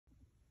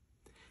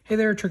Hey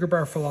there, Trigger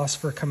Bar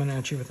Philosopher coming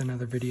at you with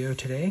another video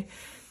today.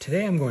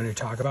 Today I'm going to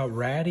talk about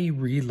Ratty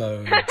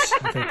Reloads.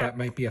 I think that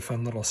might be a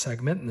fun little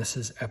segment, and this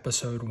is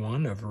episode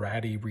 1 of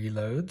Ratty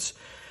Reloads,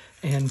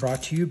 and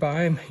brought to you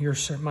by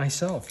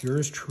myself,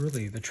 yours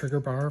truly, the Trigger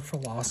Bar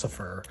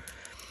Philosopher.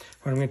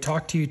 What I'm going to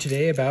talk to you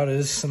today about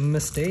is some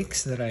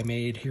mistakes that I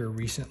made here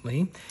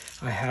recently.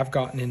 I have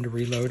gotten into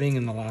reloading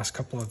in the last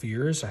couple of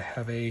years. I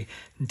have a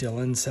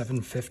Dillon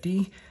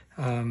 750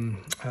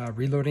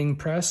 reloading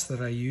press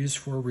that I use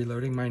for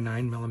reloading my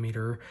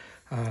 9mm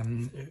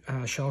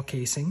shell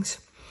casings.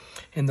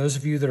 And those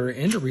of you that are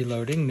into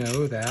reloading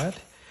know that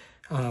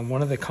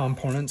one of the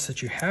components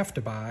that you have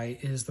to buy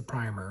is the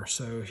primer.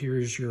 So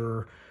here's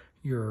your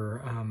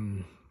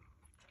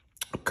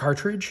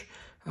cartridge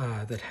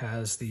that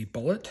has the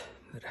bullet,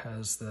 that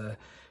has the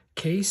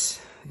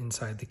case.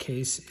 Inside the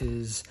case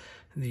is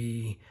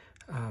the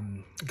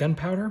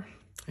gunpowder.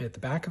 At the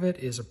back of it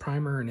is a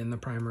primer, and in the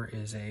primer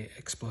is a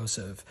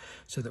explosive,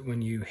 so that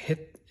when you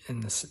hit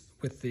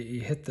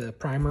the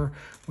primer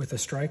with a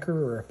striker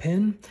or a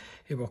pin,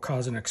 it will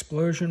cause an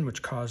explosion,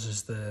 which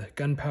causes the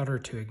gunpowder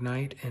to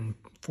ignite and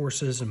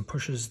forces and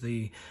pushes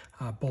the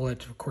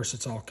bullet. Of course,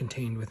 it's all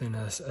contained within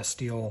a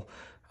steel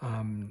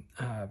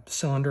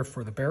cylinder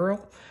for the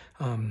barrel,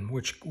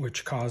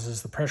 which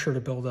causes the pressure to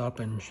build up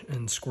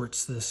and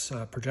squirts this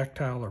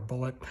projectile or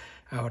bullet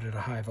out at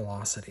a high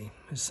velocity.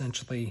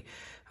 Essentially,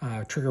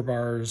 Trigger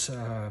Bar's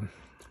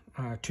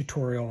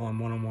tutorial on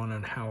 101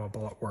 on how a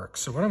bullet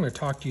works. So what I'm going to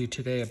talk to you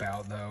today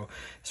about, though,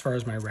 as far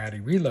as my Ratty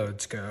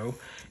Reloads go,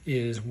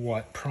 is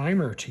what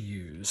primer to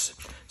use.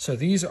 So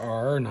these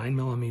are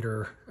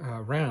 9mm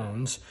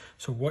rounds.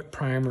 So what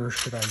primer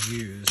should I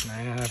use? And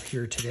I have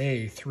here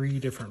today 3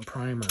 different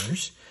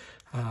primers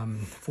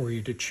for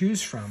you to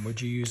choose from.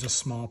 Would you use a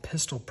small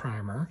pistol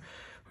primer?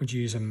 Would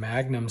you use a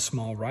Magnum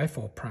small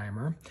rifle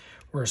primer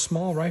or a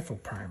small rifle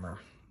primer?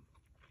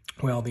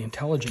 Well, the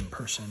intelligent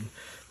person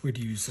would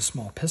use the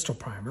small pistol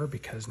primer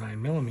because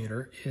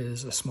 9mm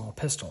is a small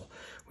pistol.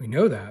 We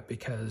know that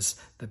because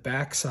the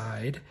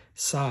backside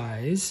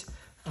size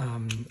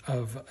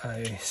of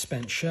a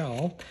spent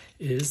shell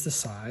is the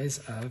size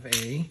of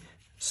a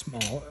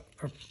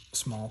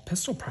small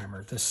pistol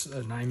primer. This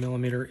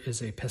 9mm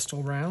is a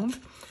pistol round.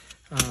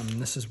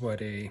 This is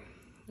what a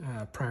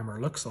primer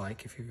looks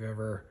like. If you've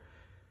ever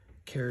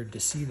cared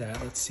to see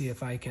that, let's see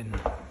if I can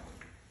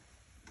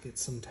get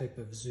some type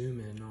of zoom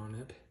in on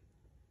it.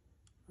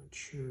 Not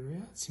sure.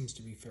 Yeah, it seems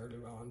to be fairly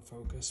well in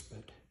focus,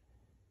 but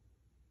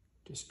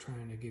just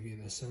trying to give you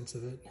the sense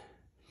of it.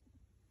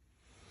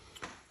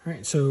 All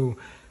right, so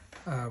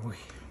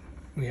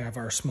we have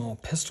our small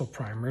pistol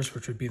primers,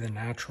 which would be the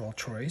natural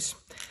choice.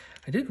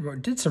 I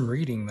did some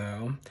reading,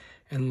 though,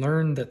 and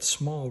learned that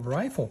small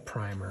rifle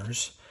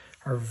primers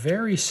are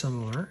very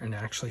similar and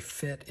actually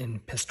fit in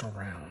pistol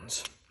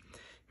rounds.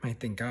 You might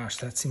think, gosh,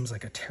 that seems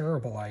like a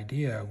terrible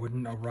idea.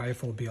 Wouldn't a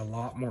rifle be a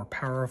lot more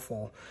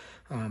powerful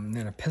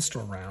than a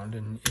pistol round?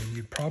 And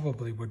you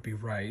probably would be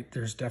right.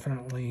 There's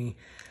definitely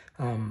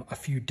a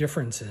few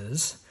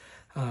differences,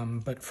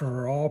 but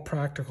for all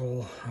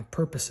practical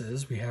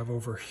purposes, we have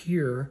over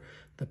here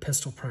the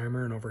pistol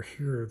primer and over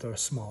here the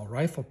small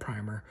rifle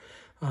primer.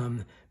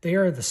 They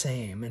are the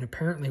same, and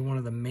apparently one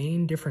of the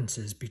main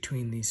differences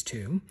between these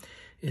two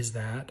is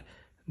that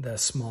the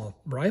small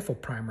rifle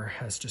primer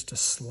has just a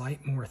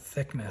slight more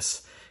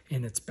thickness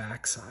in its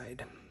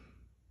backside.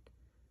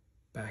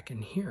 Back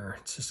in here,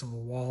 it's just the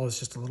wall is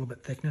just a little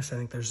bit thickness. I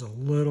think there's a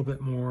little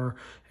bit more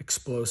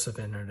explosive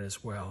in it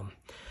as well.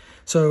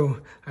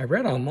 So I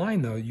read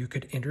online, though, you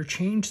could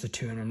interchange the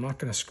two, and I'm not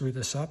going to screw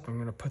this up. I'm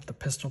going to put the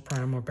pistol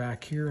primer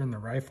back here and the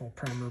rifle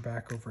primer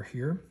back over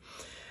here.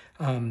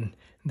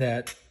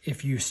 That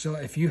if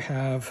you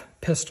have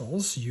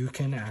pistols, you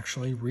can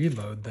actually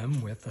reload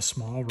them with a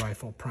small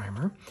rifle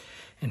primer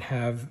and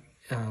have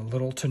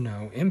little to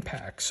no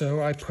impact.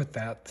 So I put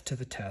that to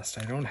the test.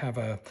 I don't have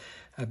a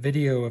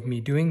video of me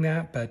doing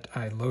that, but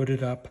I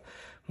loaded up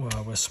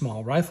with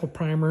small rifle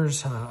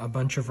primers, a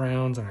bunch of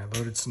rounds, and I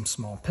loaded some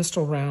small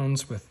pistol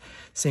rounds with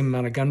same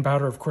amount of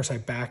gunpowder. Of course, I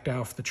backed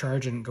off the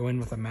charge and didn't go in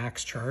with a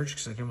max charge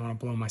because I didn't want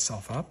to blow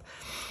myself up.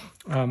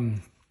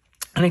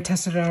 And I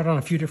tested it out on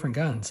a few different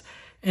guns,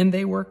 and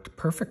they worked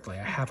perfectly.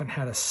 I haven't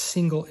had a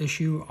single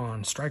issue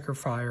on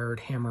striker-fired,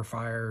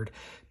 hammer-fired,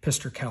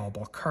 pistol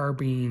caliber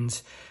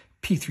carbines,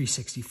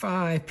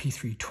 P365,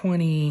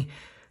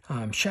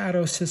 P320,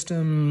 shadow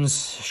systems,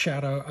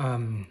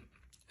 staccatos.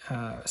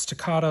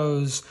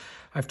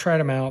 I've tried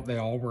them out. They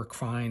all work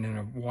fine in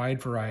a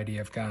wide variety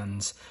of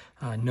guns.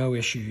 No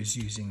issues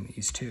using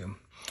these two.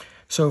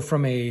 So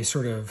from a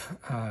sort of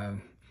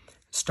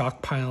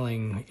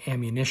stockpiling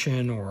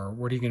ammunition, or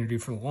what are you going to do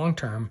for the long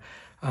term,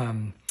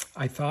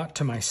 I thought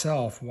to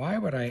myself, why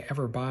would I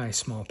ever buy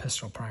small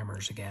pistol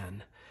primers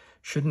again?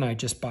 Shouldn't I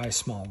just buy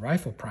small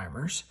rifle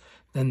primers?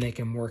 Then they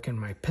can work in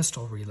my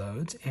pistol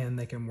reloads, and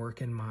they can work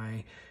in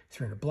my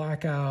 300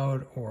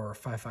 Blackout or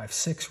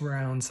 5.56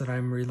 rounds that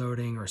I'm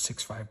reloading, or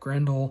 6.5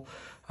 Grendel.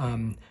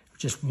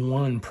 Just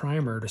one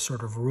primer to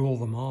sort of rule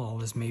them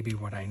all is maybe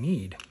what I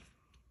need.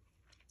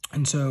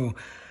 And so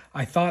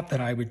I thought that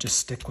I would just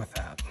stick with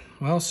that.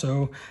 Well,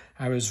 so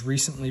I was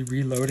recently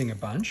reloading a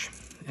bunch,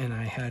 and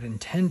I had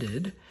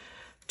intended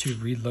to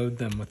reload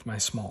them with my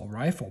small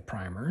rifle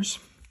primers.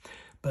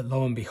 But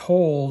lo and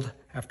behold,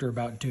 after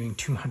about doing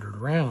 200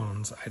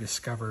 rounds, I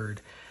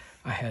discovered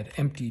I had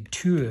emptied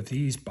 2 of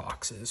these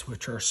boxes,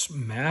 which are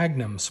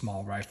magnum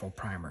small rifle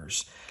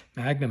primers.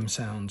 Magnum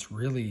sounds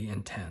really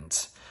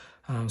intense.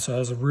 So I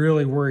was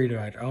really worried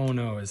about, oh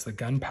no, is the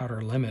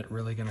gunpowder limit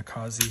really going to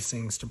cause these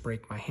things to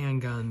break my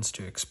handguns,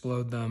 to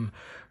explode them,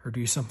 or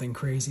do something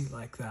crazy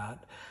like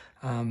that?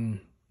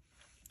 And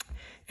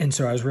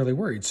so I was really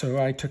worried.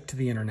 So I took to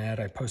the internet,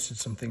 I posted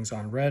some things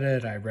on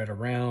Reddit, I read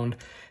around,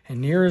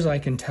 and near as I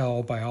can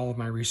tell by all of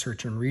my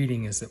research and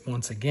reading is that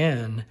once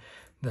again,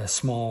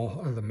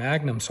 the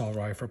magnum small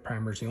rifle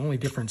primers, the only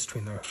difference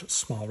between the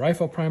small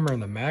rifle primer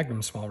and the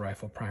magnum small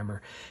rifle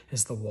primer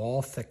is the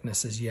wall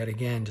thickness is yet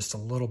again just a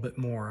little bit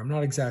more. I'm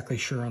not exactly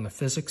sure on the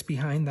physics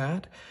behind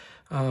that,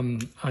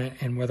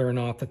 and whether or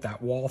not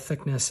that wall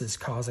thickness is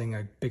causing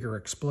a bigger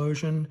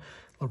explosion,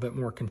 a little bit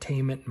more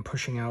containment and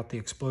pushing out the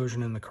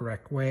explosion in the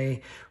correct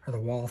way, or the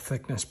wall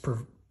thickness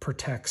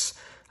protects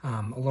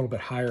a little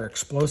bit higher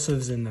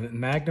explosives in the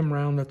magnum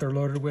round that they're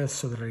loaded with,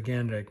 so that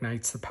again it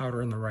ignites the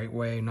powder in the right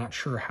way. Not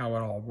sure how it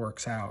all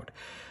works out,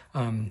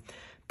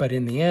 but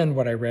in the end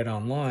what I read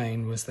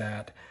online was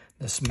that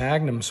this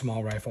magnum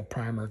small rifle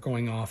primer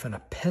going off in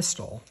a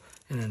pistol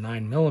in a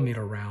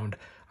 9mm round,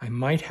 I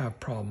might have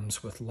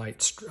problems with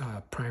light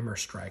primer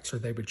strikes, or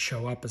they would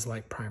show up as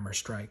light primer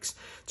strikes.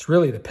 It's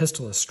really the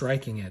pistol is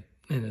striking it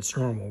in its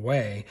normal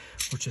way,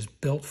 which is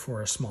built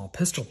for a small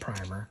pistol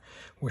primer,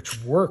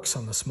 which works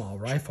on the small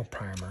rifle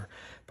primer.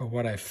 But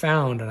what I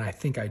found, and I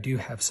think I do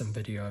have some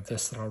video of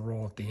this that I'll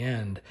roll at the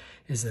end,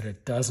 is that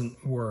it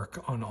doesn't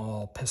work on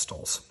all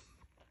pistols.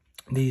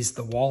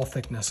 The wall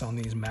thickness on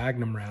these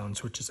magnum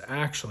rounds, which is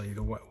actually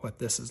what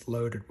this is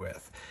loaded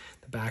with.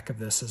 The back of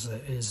this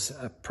is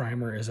a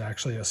primer, is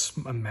actually a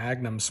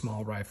magnum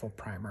small rifle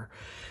primer.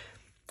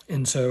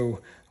 And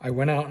so I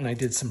went out and I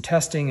did some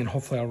testing, and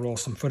hopefully I'll roll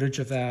some footage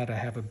of that. I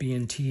have a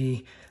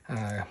B&T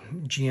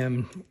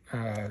GHM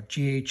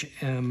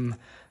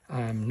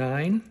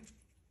 9.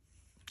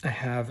 I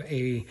have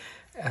a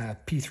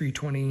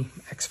P320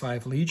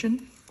 X5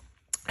 Legion,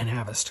 and I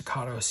have a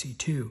Staccato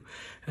C2,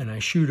 and I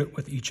shoot it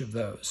with each of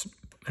those.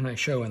 And I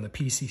show in the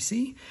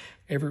PCC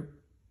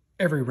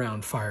every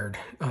round fired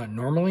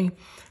normally.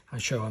 I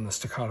show on the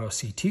Staccato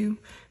C2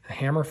 a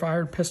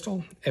hammer-fired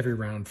pistol, every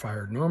round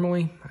fired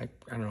normally. I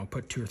don't know,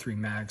 put 2 or 3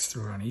 mags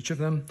through on each of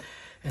them.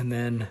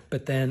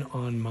 But then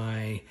on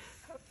my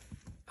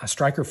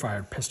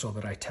striker-fired pistol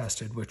that I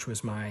tested, which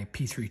was my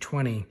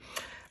P320,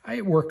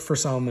 it worked for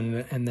some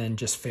and then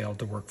just failed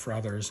to work for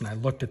others. And I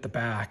looked at the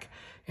back,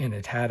 and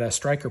it had a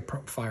striker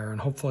fire,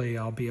 and hopefully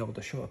I'll be able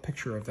to show a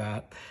picture of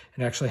that.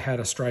 It actually had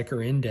a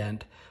striker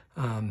indent,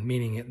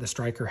 meaning the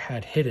striker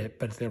had hit it,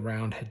 but the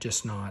round had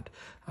just not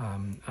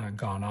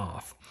gone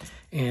off.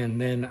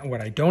 And then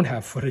what I don't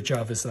have footage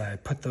of is that I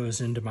put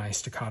those into my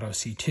Staccato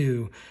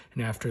C2,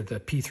 and after the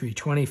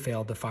P320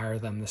 failed to fire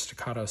them, the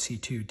Staccato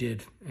C2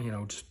 did,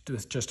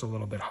 just a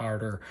little bit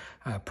harder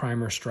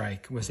primer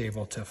strike, was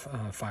able to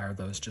fire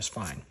those just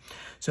fine.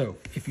 So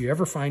if you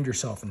ever find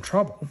yourself in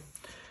trouble,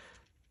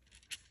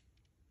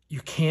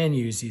 you can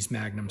use these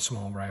Magnum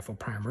small rifle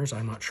primers.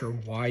 I'm not sure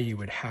why you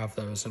would have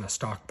those in a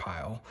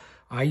stockpile.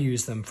 I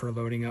use them for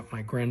loading up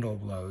my Grendel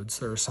loads.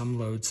 There are some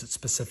loads that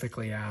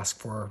specifically ask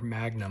for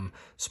Magnum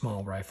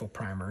small rifle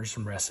primers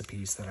and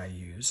recipes that I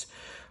use.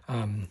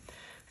 And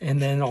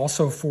then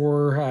also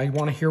I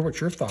want to hear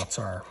what your thoughts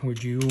are.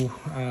 Would you,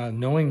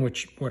 knowing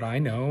what I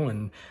know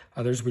and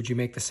others, would you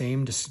make the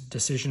same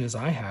decision as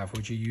I have?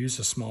 Would you use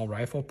a small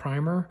rifle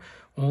primer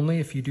only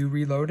if you do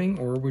reloading,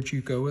 or would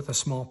you go with a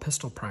small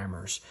pistol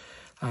primers?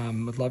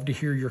 Would love to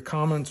hear your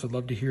comments. Would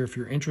love to hear if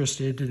you're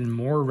interested in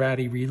more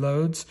Ratty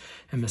Reloads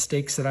and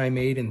mistakes that I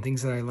made and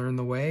things that I learned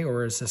the way,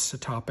 or is this a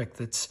topic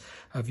that's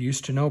of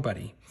use to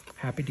nobody?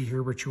 Happy to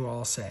hear what you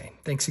all say.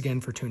 Thanks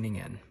again for tuning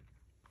in.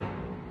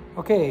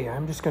 Okay,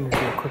 I'm just going to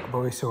do a quick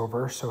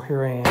voiceover. So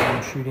here I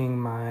am shooting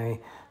my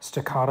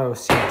Staccato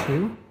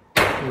C2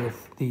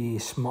 with the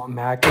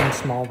Magnum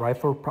small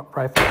rifle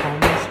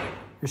primers.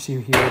 You see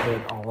here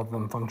that all of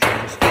them function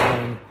just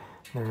fine.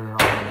 There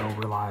are no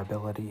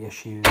reliability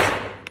issues,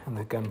 and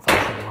the gun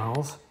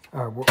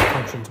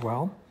functions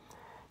well.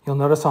 You'll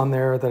notice on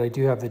there that I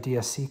do have the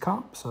DSC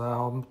comp, so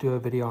I'll do a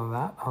video on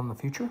that in the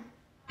future.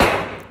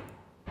 Now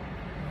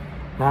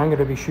I'm going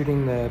to be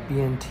shooting the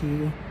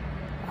B&T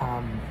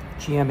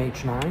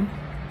GHM9.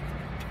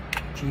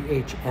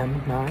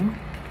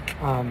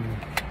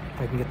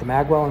 If I can get the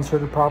magwell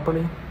inserted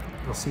properly,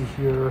 you'll see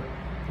here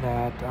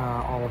that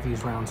all of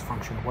these rounds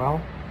functioned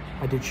well.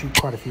 I did shoot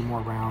quite a few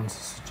more rounds.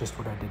 This is just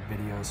what I did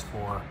videos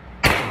for.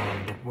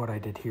 But what I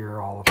did here,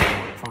 all of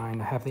them worked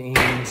fine. I have the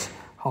aims,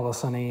 hollow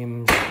sun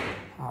aims,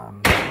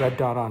 red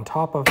dot on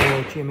top of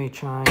the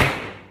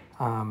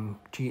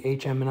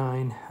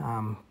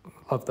GHM9.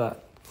 Love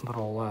that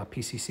little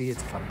PCC,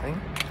 it's a fun thing.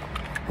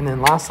 And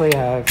then lastly,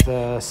 I have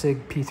the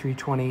SIG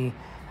P320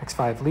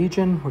 X5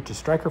 Legion, which is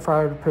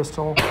striker-fired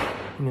pistol.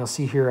 And you'll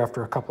see here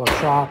after a couple of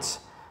shots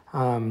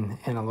and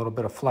a little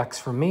bit of flex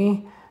from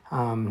me,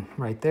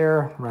 right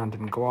there, round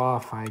didn't go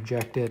off. I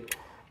eject it,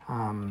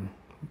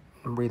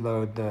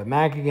 reload the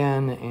mag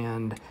again,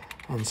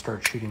 and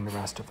start shooting the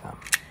rest of them.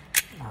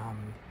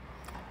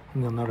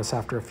 And you'll notice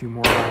after a few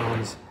more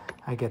rounds,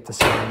 I get the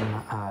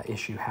same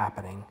issue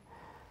happening.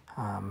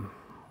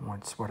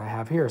 What's what I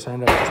have here. So I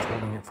ended up just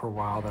holding it for a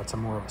while. That's a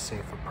more of a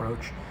safe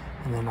approach.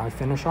 And then I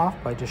finish off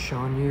by just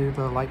showing you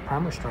the light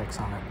primer strikes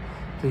on it.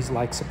 Please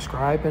like,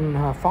 subscribe,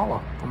 and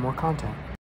follow for more content.